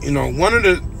 you know, one of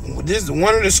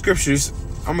the scriptures,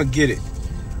 I'm gonna get it.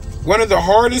 One of the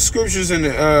hardest scriptures in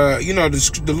the, you know,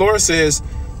 the Lord says,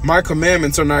 my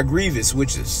commandments are not grievous,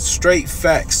 which is straight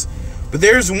facts. But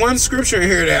there's one scripture in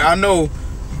here that I know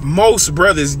most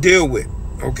brothers deal with.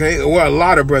 Okay, well, a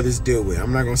lot of brothers deal with.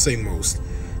 I'm not going to say most.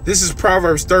 This is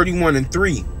Proverbs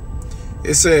 31:3.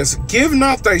 It says, give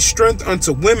not thy strength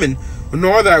unto women,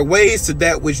 nor thy ways to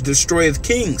that which destroyeth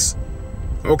kings.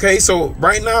 Okay, so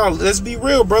right now, let's be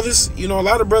real, brothers. You know, a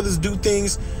lot of brothers do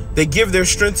things. They give their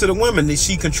strength to the women.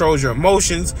 She controls your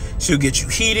emotions. She'll get you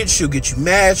heated. She'll get you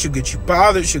mad. She'll get you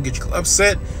bothered. She'll get you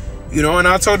upset. You know, and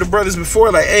I told the brothers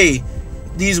before, like, hey,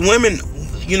 these women,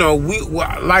 you know, we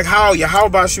like how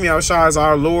Yahweh Shai is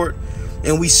our Lord,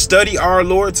 and we study our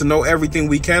Lord to know everything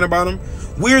we can about him.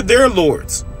 We're their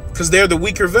lords because they're the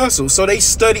weaker vessels. So they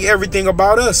study everything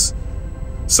about us.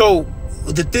 So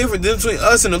the difference between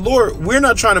us and the Lord, we're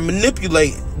not trying to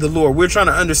manipulate the Lord. We're trying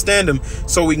to understand him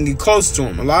so we can get close to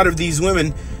him. A lot of these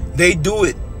women, they do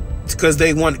it because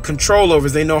they want control over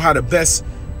us. They know how to best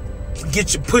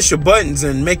get you, push your buttons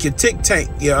and make your tick tank,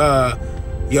 you know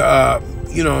what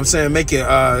I'm saying, make it,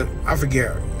 I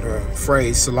forget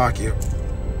phrase, Salakia.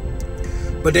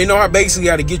 But they know how basically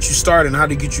how to get you started and how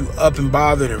to get you up and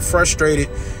bothered and frustrated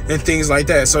and things like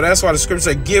that. So that's why the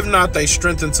scripture said, give not thy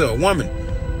strength unto a woman.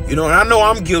 You know, and I know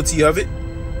I'm guilty of it,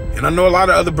 and I know a lot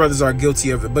of other brothers are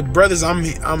guilty of it. But brothers, I'm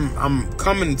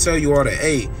coming to tell you all that,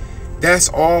 hey, that's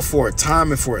all for a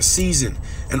time and for a season,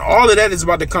 and all of that is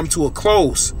about to come to a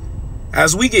close.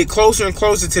 As we get closer and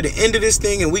closer to the end of this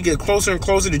thing, and we get closer and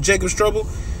closer to Jacob's trouble,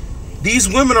 these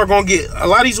women are gonna get, a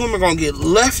lot of these women are gonna get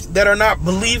left that are not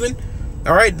believing.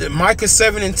 All right, Micah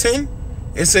 7:10,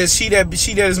 it says, she that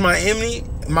is my enemy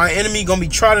gonna be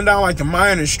trodden down like the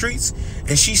mire in the streets,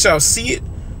 and she shall see it.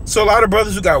 So a lot of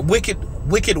brothers who got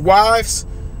wicked wives,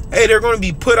 hey, they're going to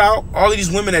be put out. All of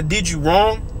these women that did you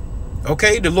wrong,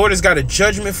 okay, the Lord has got a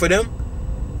judgment for them,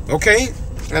 okay.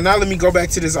 And now let me go back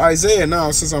to this Isaiah now,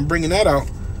 since I'm bringing that out,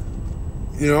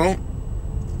 you know.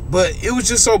 But it was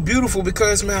just so beautiful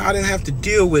because, man, I didn't have to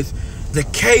deal with the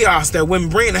chaos that women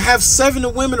bring. I have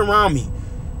 7 women around me,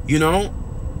 you know.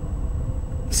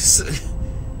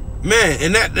 Man,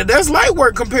 and that's light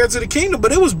work compared to the kingdom,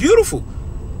 but it was beautiful.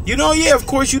 You know, yeah, of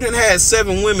course you didn't have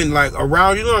 7 women like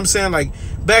around, you know what I'm saying? Like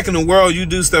back in the world, you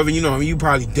do stuff and, you know, I mean, you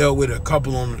probably dealt with a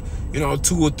couple on, you know,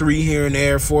 2 or 3 here and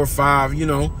there, 4 or 5, you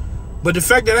know. But the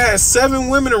fact that I had 7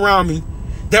 women around me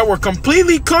that were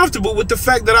completely comfortable with the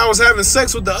fact that I was having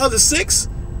sex with the other 6,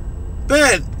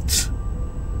 man,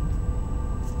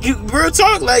 real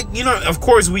talk, like, you know, of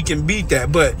course we can beat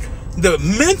that, but the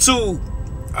mental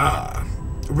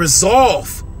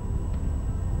resolve,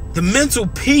 the mental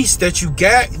peace that you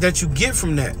get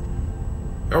from that.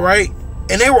 All right.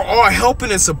 And they were all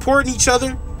helping and supporting each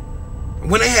other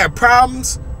when they had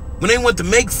problems, when they went to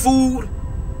make food.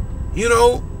 You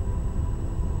know,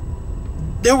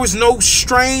 there was no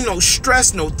strain, no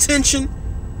stress, no tension.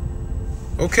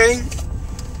 Okay.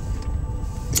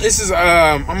 This is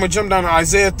I'm gonna jump down to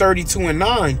Isaiah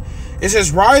 32:9. It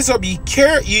says, rise up,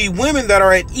 ye women that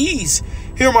are at ease.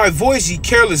 Hear my voice, ye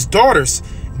careless daughters.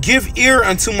 Give ear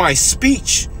unto my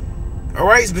speech. All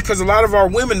right, it's because a lot of our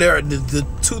women, the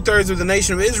 2/3 of the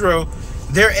nation of Israel,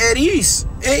 they're at ease.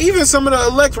 And even some of the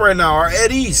elect right now are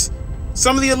at ease.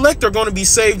 Some of the elect are going to be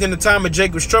saved in the time of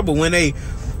Jacob's trouble when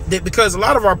because a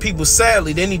lot of our people,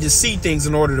 sadly, they need to see things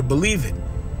in order to believe it.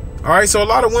 All right, so a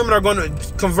lot of women are going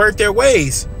to convert their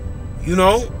ways. You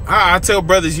know, I tell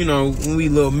brothers, you know, when we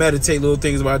meditate little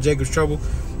things about Jacob's trouble,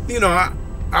 you know,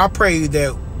 I pray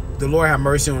that the Lord have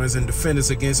mercy on us and defend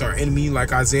us against our enemy,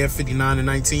 like Isaiah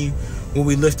 59:19, when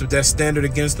we lift up that standard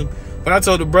against them. But I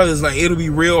told the brothers, like, it'll be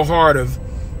real hard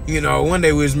you know, one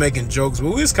day we was making jokes, but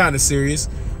we was kind of serious.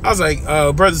 I was like,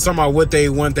 brothers talking about what they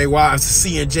want their wives to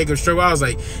see in Jacob's trouble. I was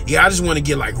like, yeah, I just want to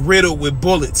get like riddled with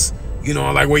bullets, you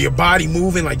know, like where your body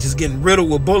moving, like just getting riddled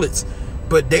with bullets.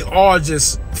 But they all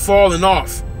just falling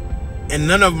off, and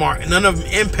none of them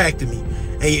impacted me.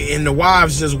 And the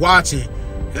wives just watching.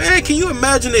 Man, can you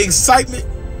imagine the excitement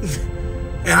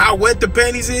and how wet the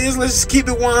panties is? Let's just keep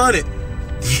it 100.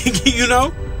 You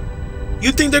know,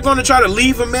 you think they're going to try to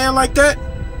leave a man like that?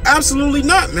 Absolutely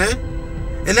not, man.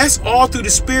 And that's all through the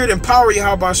spirit and power of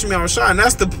Yahweh Shem Yahushua. And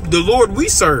that's the Lord we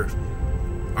serve.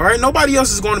 All right, nobody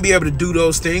else is going to be able to do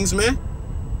those things, man.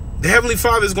 The Heavenly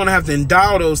Father is going to have to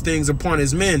endow those things upon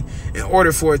his men in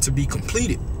order for it to be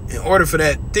completed, in order for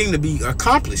that thing to be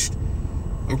accomplished.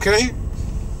 Okay?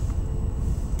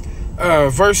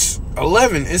 Verse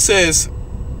 11, it says,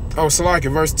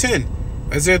 verse 10,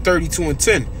 Isaiah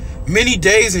 32:10. Many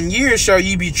days and years shall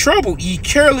ye be troubled, ye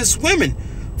careless women,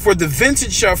 for the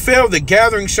vintage shall fail, the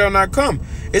gathering shall not come.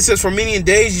 It says, for many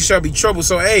days ye shall be troubled.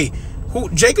 So, hey,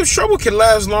 Jacob's trouble can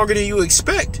last longer than you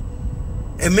expect.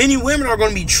 And many women are going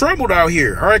to be troubled out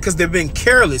here, all right, because they've been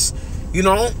careless. You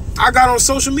know, I got on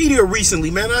social media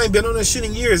recently, man. I ain't been on that shit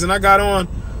in years. And I got on,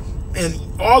 and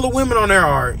all the women on there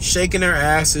are shaking their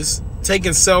asses,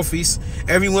 taking selfies.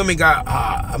 Every woman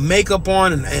got makeup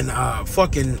on and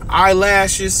fucking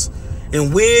eyelashes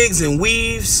and wigs and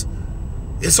weaves.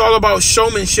 It's all about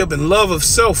showmanship and love of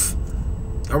self.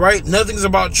 All right? Nothing's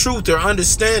about truth or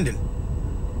understanding.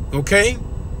 Okay?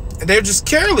 And they're just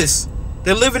careless.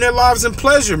 They're living their lives in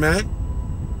pleasure, man.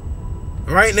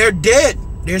 All right? And they're dead.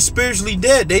 They're spiritually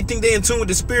dead. They think they're in tune with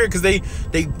the spirit because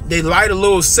they light a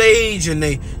little sage and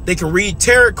they can read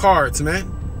tarot cards,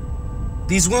 man.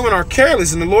 These women are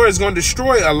careless, and the Lord is going to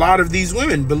destroy a lot of these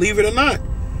women, believe it or not.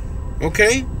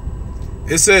 Okay?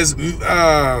 It says,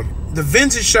 the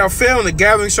vintage shall fail and the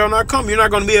gathering shall not come. You're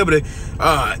not going to be able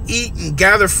to eat and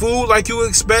gather food like you would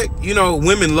expect. You know,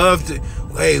 women love to,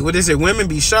 hey, what they say, women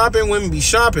be shopping.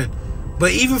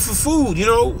 But even for food, you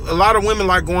know, a lot of women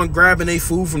like going grabbing their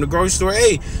food from the grocery store.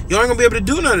 Hey, you ain't going to be able to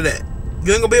do none of that.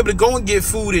 You ain't going to be able to go and get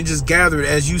food and just gather it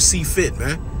as you see fit,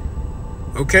 man.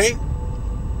 Okay?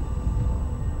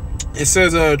 It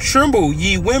says, tremble,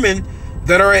 ye women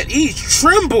that are at ease.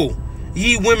 Tremble,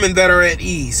 ye women that are at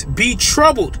ease. Be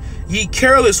troubled, ye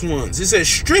careless ones. It says,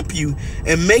 strip you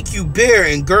and make you bare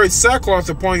and gird sackcloth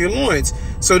upon your loins.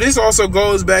 So this also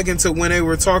goes back into when they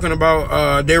were talking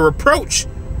about their reproach.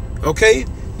 Okay?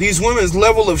 These women's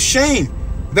level of shame.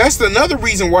 That's another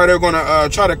reason why they're going to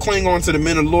try to cling on to the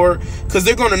men of the Lord, because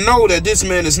they're going to know that this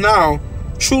man is now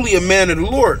truly a man of the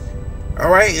Lord. All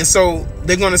right? And so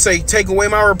they're going to say, take away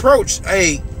my reproach.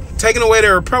 Hey, taking away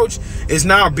their reproach is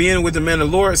now being with the men of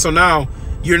the Lord. So now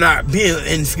you're not being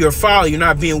in your folly. You're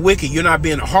not being wicked. You're not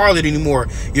being a harlot anymore.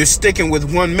 You're sticking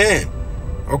with one man.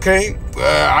 Okay?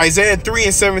 Isaiah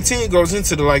 3:17 goes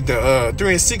into the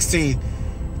 3:16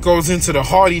 goes into the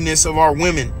haughtiness of our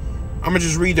women. I'm going to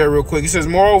just read that real quick. It says,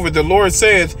 moreover, the Lord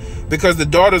saith, because the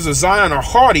daughters of Zion are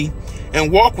haughty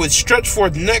and walk with stretched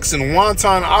forth necks and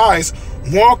wanton eyes,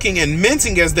 walking and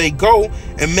mincing as they go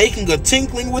and making a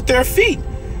tinkling with their feet.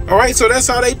 All right, so that's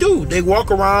how they do. They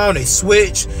walk around, they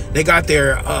switch, they got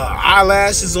their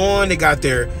eyelashes on, they got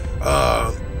their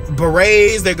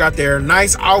berets, they got their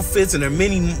nice outfits and their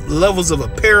many levels of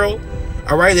apparel.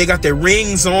 All right, they got their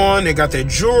rings on, they got their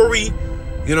jewelry,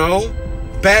 you know,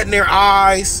 batting their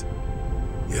eyes.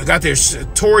 They got their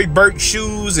Tory Burch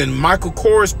shoes and Michael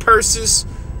Kors purses.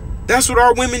 That's what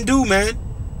our women do, man.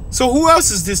 So who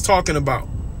else is this talking about?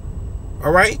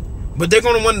 All right. But they're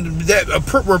going to want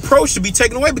that reproach to be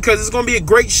taken away, because it's going to be a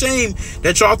great shame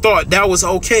that y'all thought that was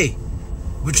okay.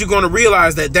 But you're going to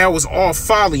realize that that was all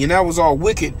folly and that was all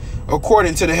wicked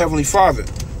according to the Heavenly Father.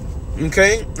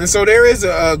 Okay? And so there is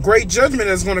a great judgment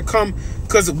that's going to come,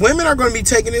 because women are going to be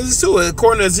taken in this too.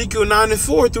 According to Ezekiel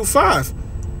 9:4-5.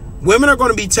 Women are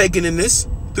going to be taken in this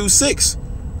through 6.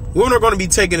 Women are going to be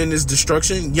taken in this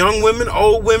destruction. Young women,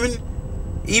 old women,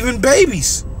 even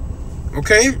babies.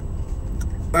 Okay?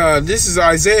 This is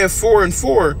Isaiah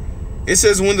 4:4. It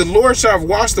says, when the Lord shall have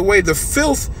washed away the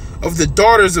filth of the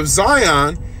daughters of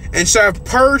Zion, and shall have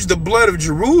purged the blood of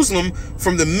Jerusalem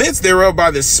from the midst thereof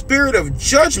by the spirit of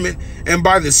judgment and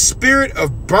by the spirit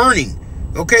of burning.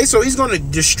 Okay, so he's going to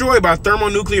destroy by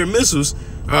thermonuclear missiles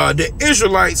the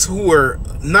Israelites who were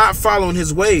not following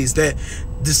his ways, that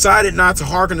decided not to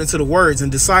hearken unto the words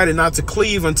and decided not to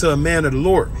cleave unto a man of the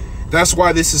Lord. That's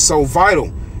why this is so vital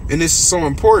and this is so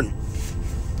important.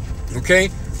 Okay,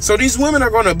 so these women are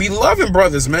going to be loving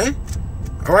brothers, man.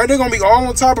 All right, they're going to be all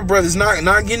on top of brothers, not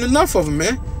getting enough of them,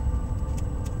 man.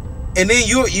 And then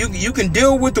you can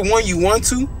deal with the one you want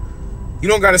to. You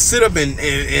don't got to sit up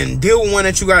and deal with one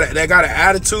that got an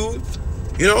attitude.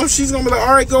 You know, she's going to be like,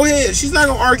 all right, go ahead. She's not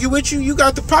going to argue with you. You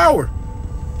got the power.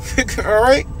 All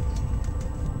right.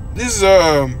 This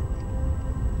is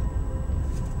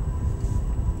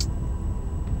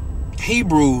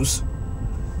Hebrews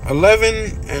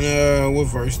 11 and what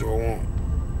verse do I want?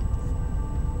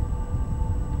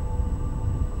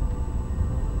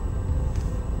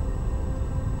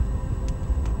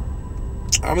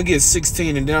 I'm going to get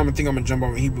 16, and then I'm going to jump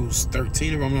over Hebrews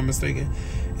 13, if I'm not mistaken.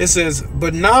 It says,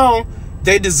 but now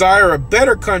they desire a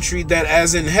better country, that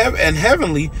as in and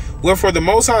heavenly, wherefore the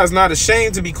Most High is not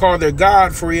ashamed to be called their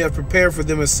God, for he hath prepared for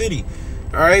them a city.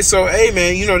 All right, so, hey,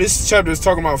 man, you know, this chapter is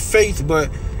talking about faith, but,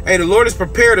 hey, the Lord has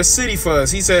prepared a city for us.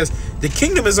 He says the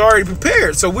kingdom is already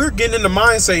prepared, so we're getting in the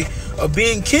mindset of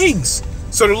being kings.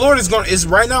 So the Lord is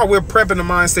right now, we're prepping the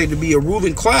mindset to be a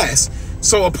ruling class.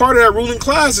 So a part of that ruling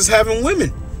class is having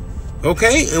women.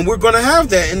 Okay, and we're going to have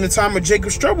that in the time of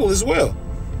Jacob's trouble as well.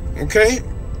 Okay,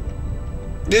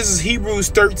 this is Hebrews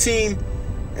 13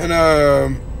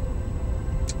 and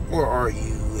where are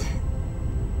you?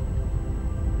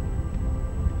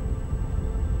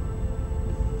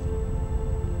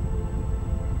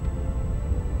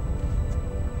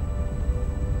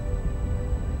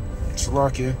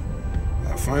 Slovakia.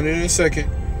 I'll find it in a second.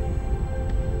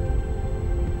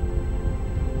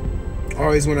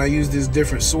 Always when I use this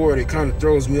different sword, it kind of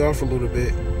throws me off a little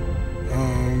bit.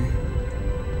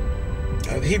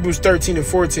 Hebrews 13 and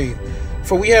 14.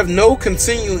 For we have no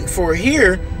continuing, for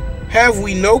here have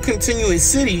we no continuing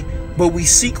city, but we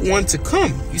seek one to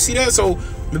come. You see that? So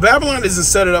the Babylon isn't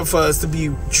set it up for us to be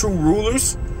true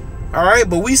rulers. All right,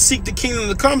 but we seek the kingdom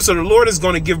to come. So the Lord is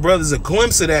going to give brothers a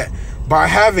glimpse of that by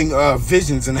having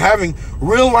visions and having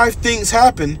real life things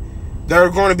happen that are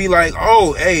going to be like,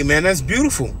 oh, hey, man, that's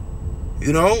beautiful.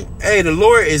 You know, hey, the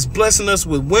Lord is blessing us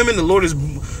with women. The Lord is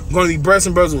going to be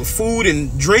blessing brothers with food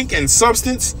and drink and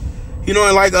substance. You know,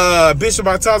 and like Bishop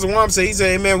Atazawam said, he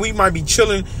said, hey, man, we might be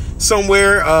chilling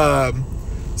somewhere,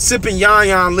 sipping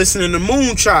yan, listening to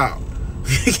Moonchild.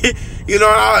 You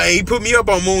know, he put me up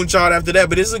on Moonchild after that,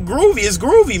 but it's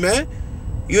groovy, man.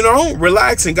 You know,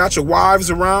 relaxing, got your wives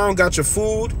around, got your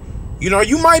food. You know,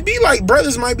 you might be like,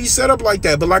 brothers might be set up like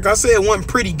that, but like I said, it wasn't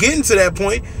pretty getting to that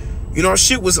point. You know,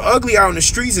 shit was ugly out in the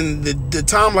streets, and the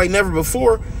time like never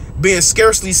before, being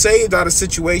scarcely saved out of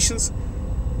situations.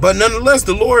 But nonetheless,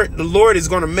 the Lord is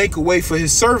going to make a way for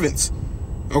his servants.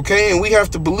 Okay, and we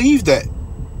have to believe that.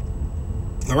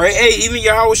 All right, hey, even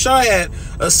Yahushua had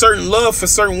a certain love for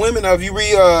certain women. Now, if you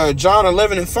read John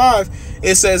 11 and 5,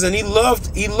 it says, and he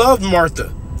loved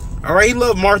Martha. All right, he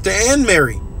loved Martha and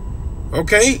Mary.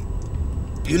 Okay.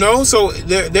 You know, so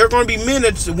there are going to be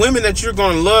women that you're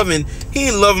going to love, and he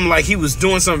didn't love them like he was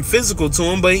doing something physical to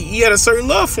them, but he had a certain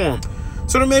love for them.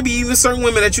 So there may be even certain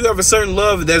women that you have a certain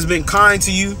love that's been kind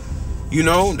to you, you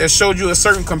know, that showed you a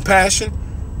certain compassion,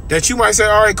 that you might say,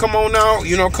 all right, come on now,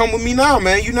 you know, come with me now,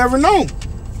 man. You never know.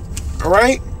 All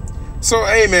right. So,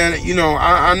 hey, man, you know,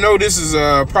 I know this is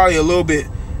probably a little bit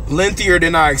lengthier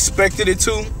than I expected it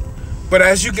to, but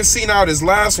as you can see now, this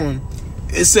last one,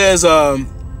 it says,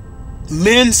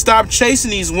 men stop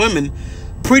chasing these women.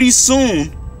 Pretty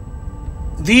soon,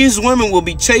 these women will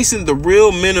be chasing the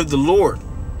real men of the Lord.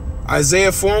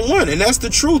 Isaiah 4:1. And that's the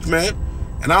truth, man.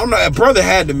 And I don't know, a brother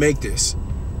had to make this.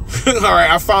 All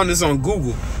right, I found this on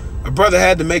Google. A brother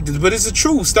had to make this, but it's the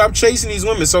truth. Stop chasing these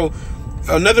women. So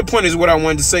another point is what I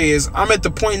wanted to say is I'm at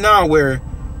the point now where,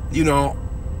 you know,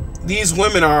 these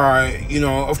women are, you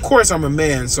know, of course I'm a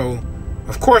man, so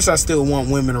Of course, I still want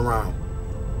women around.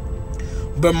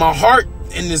 But my heart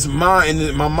in this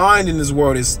mind, my mind in this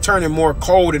world is turning more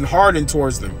cold and hardened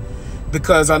towards them,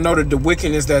 because I know that the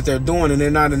wickedness that they're doing, and they're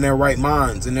not in their right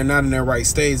minds, and they're not in their right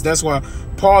states. That's why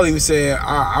Paul even said,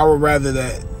 I would rather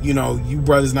that, you know, you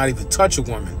brothers not even touch a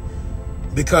woman,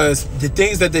 because the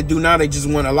things that they do now, they just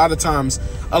want, a lot of times,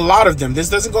 a lot of them, this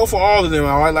doesn't go for all of them.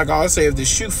 Like I always say, if the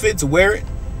shoe fits, wear it.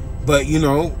 But, you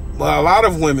know, a lot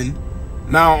of women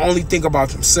now only think about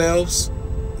themselves.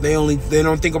 They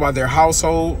don't think about their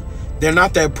household. They're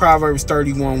not that Proverbs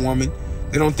 31 woman.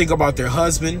 They don't think about their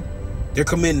husband. They're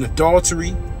committing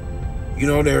adultery. You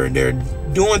know, they're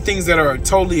doing things that are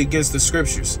totally against the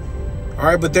scriptures. All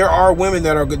right, but there are women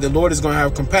that the Lord is going to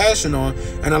have compassion on,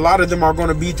 and a lot of them are going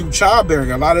to be through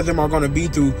childbearing. A lot of them are going to be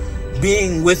through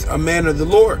being with a man of the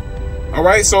Lord. All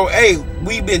right, so hey,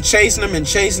 we've been chasing them and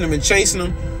chasing them and chasing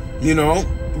them. You know,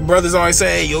 brothers always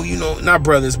say, hey, yo, you know, not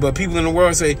brothers, but people in the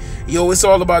world say, yo, it's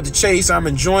all about the chase. I'm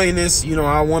enjoying this. You know,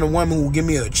 I want a woman who will give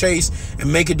me a chase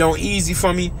and make it done easy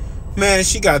for me. Man,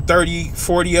 she got 30,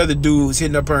 40 other dudes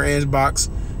hitting up her inbox.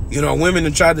 You know,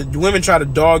 women try to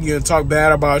dog you and talk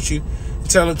bad about you,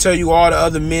 tell you all the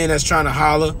other men that's trying to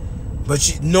holler,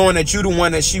 but knowing that you the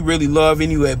one that she really love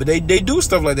anyway. But they do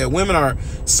stuff like that. Women are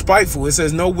spiteful. It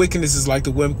says no wickedness is like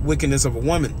the wickedness of a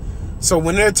woman. So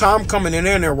when their time coming and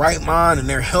they're in their right mind and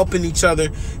they're helping each other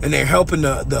and they're helping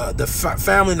the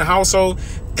family and the household,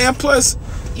 and plus,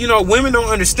 you know, women don't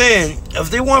understand, if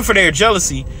they want for their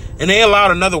jealousy and they allowed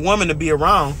another woman to be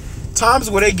around, times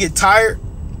where they get tired,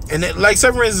 and they, like,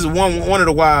 say for instance, one of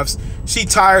the wives, she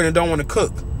tired and don't want to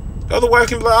cook. The other wife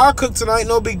can be like, I'll cook tonight,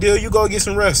 no big deal, you go get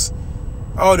some rest.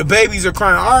 Oh, the babies are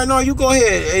crying. All right, no, you go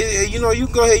ahead. You know, you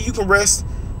go ahead, you can rest.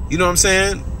 You know what I'm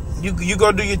saying? You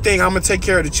go do your thing. I'm going to take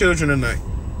care of the children tonight.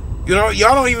 You know,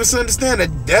 y'all don't even understand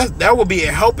that will be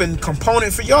a helping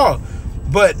component for y'all.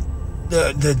 But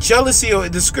the jealousy,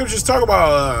 of the scriptures talk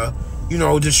about, you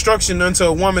know, destruction unto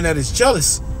a woman that is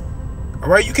jealous. All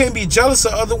right, you can't be jealous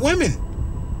of other women.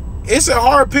 It's a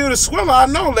hard pill to swallow, I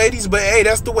know, ladies, but hey,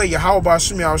 that's the way Yahweh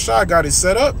Bashim Yahushua got it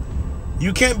set up.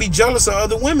 You can't be jealous of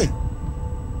other women.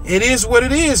 It is what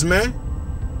it is, man.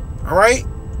 All right?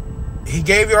 He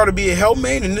gave y'all to be a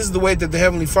helpmate, and this is the way that the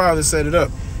Heavenly Father set it up.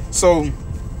 So,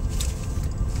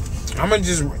 I'm going to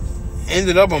just end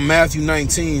it up on Matthew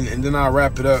 19, and then I'll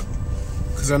wrap it up,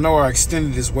 because I know I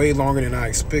extended this way longer than I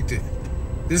expected.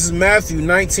 This is Matthew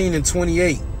 19 and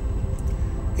 28.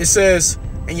 It says,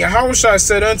 and Yahushua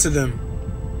said unto them,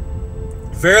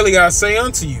 verily I say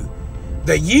unto you,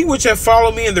 that ye which have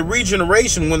followed me in the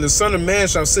regeneration, when the Son of Man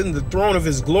shall sit in the throne of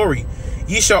his glory,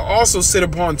 ye shall also sit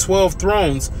upon 12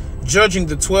 thrones, judging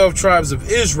the 12 tribes of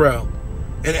Israel.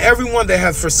 And everyone that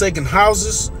hath forsaken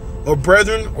houses, or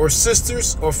brethren, or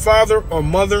sisters, or father, or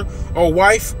mother, or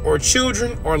wife, or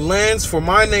children, or lands, for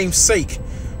my name's sake,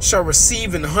 shall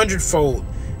receive an 100-fold,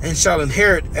 and shall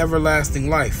inherit everlasting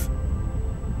life.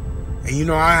 And you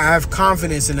know, I have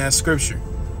confidence in that scripture.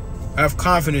 I have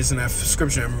confidence in that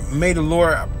scripture. And may the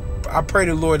Lord, I pray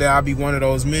to the Lord that I'll be one of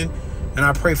those men. And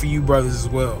I pray for you brothers as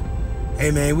well.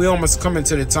 Hey man, we almost coming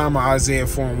to the time of Isaiah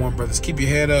 4:1, brothers. Keep your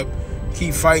head up.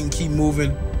 Keep fighting. Keep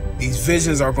moving. These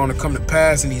visions are going to come to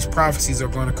pass, and these prophecies are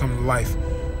going to come to life,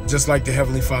 just like the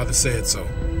Heavenly Father said so.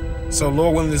 So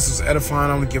Lord willing, this is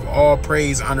edifying. I'm going to give all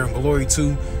praise, honor, and glory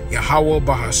to Yahweh,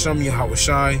 Bahasham, Yahweh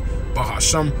Shai,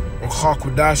 Bahasham,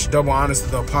 Ruach, double honors to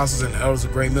the apostles and the elders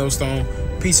of Great Millstone.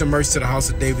 Peace and mercy to the house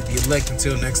of David, the elect.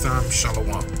 Until next time,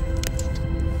 Shalom.